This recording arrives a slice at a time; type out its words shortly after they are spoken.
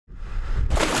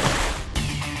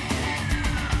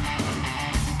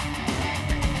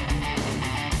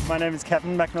My name is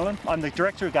Kevin McMillan. I'm the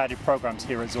Director of Guided Programs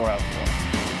here at Zoar Outdoor.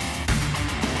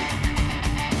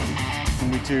 And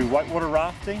we do whitewater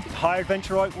rafting, high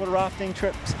adventure whitewater rafting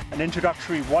trips, an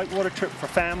introductory whitewater trip for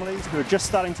families who are just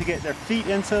starting to get their feet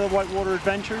into the whitewater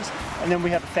adventures, and then we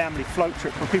have a family float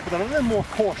trip for people that are a little more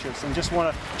cautious and just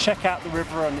want to check out the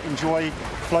river and enjoy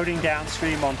floating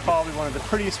downstream on probably one of the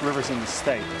prettiest rivers in the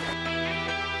state.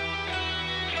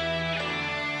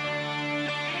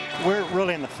 We're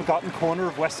really in the forgotten corner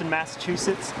of western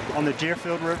Massachusetts on the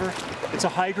Deerfield River. It's a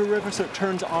hydro river, so it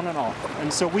turns on and off.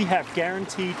 And so we have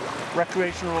guaranteed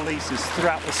recreational releases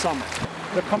throughout the summer.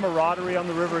 The camaraderie on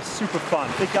the river is super fun.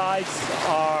 The guides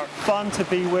are fun to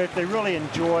be with. They really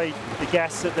enjoy the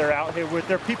guests that they're out here with.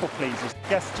 They're people pleasers.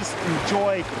 Guests just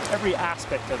enjoy every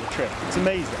aspect of the trip. It's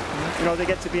amazing. You know, they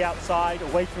get to be outside,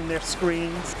 away from their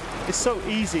screens. It's so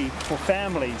easy for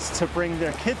families to bring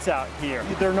their kids out here.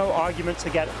 There are no arguments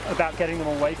about getting them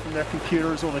away from their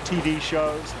computers or the TV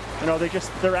shows. You know,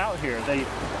 they're out here. They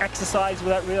exercise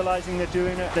without realizing they're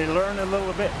doing it. They learn a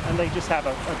little bit and they just have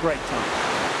a great time.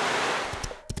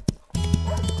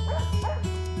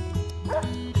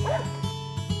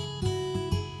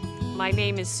 My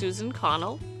name is Susan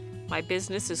Connell. My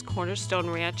business is Cornerstone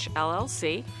Ranch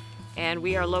LLC, and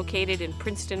we are located in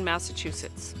Princeton,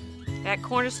 Massachusetts. At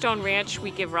Cornerstone Ranch, we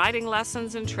give riding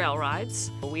lessons and trail rides.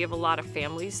 We have a lot of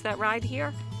families that ride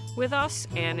here with us,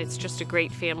 and it's just a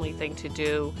great family thing to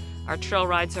do. Our trail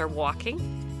rides are walking.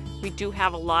 We do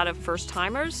have a lot of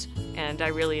first-timers, and I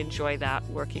really enjoy that,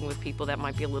 working with people that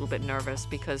might be a little bit nervous,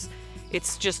 because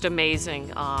it's just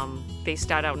amazing. They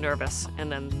start out nervous,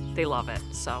 and then they love it,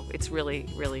 so it's really,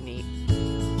 really neat.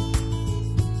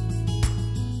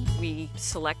 We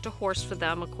select a horse for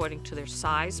them according to their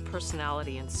size,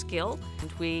 personality, and skill.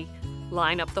 And we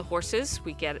line up the horses.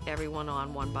 We get everyone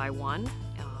on one by one,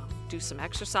 do some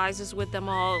exercises with them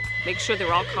all, make sure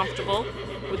they're all comfortable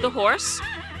with the horse,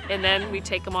 and then we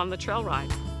take them on the trail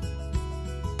ride.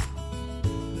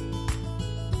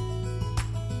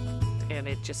 And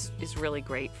it just is really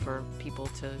great for people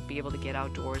to be able to get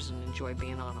outdoors and enjoy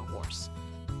being on a horse.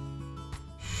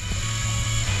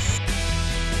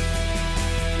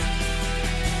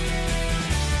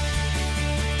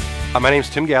 My name's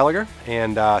Tim Gallagher,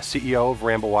 and CEO of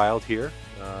Ramblewild here.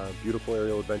 Beautiful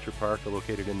aerial adventure park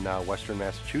located in western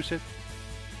Massachusetts.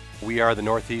 We are the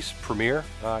Northeast premier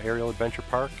aerial adventure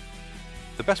park.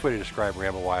 The best way to describe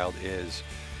Ramblewild is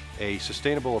a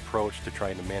sustainable approach to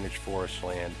trying to manage forest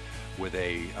land with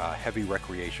a heavy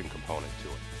recreation component to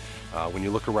it. When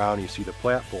you look around and you see the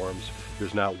platforms,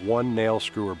 there's not one nail,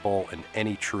 screw, or bolt in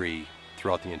any tree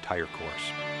throughout the entire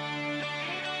course.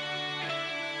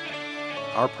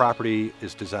 Our property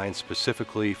is designed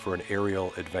specifically for an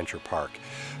aerial adventure park.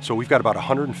 So we've got about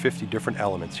 150 different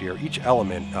elements here. Each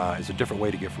element is a different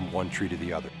way to get from one tree to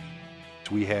the other.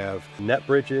 We have net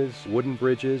bridges, wooden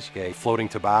bridges, a floating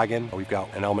toboggan. We've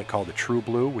got an element called the True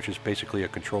Blue, which is basically a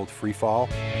controlled free fall.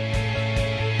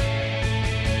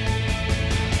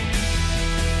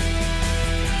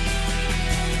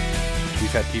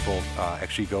 We've had people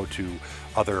actually go to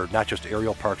other, not just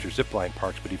aerial parks or zipline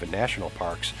parks, but even national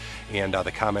parks, and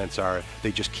the comments are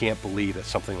they just can't believe that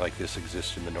something like this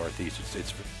exists in the Northeast.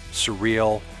 It's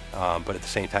surreal, but at the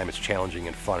same time it's challenging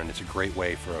and fun, and it's a great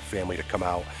way for a family to come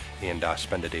out and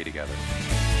spend a day together.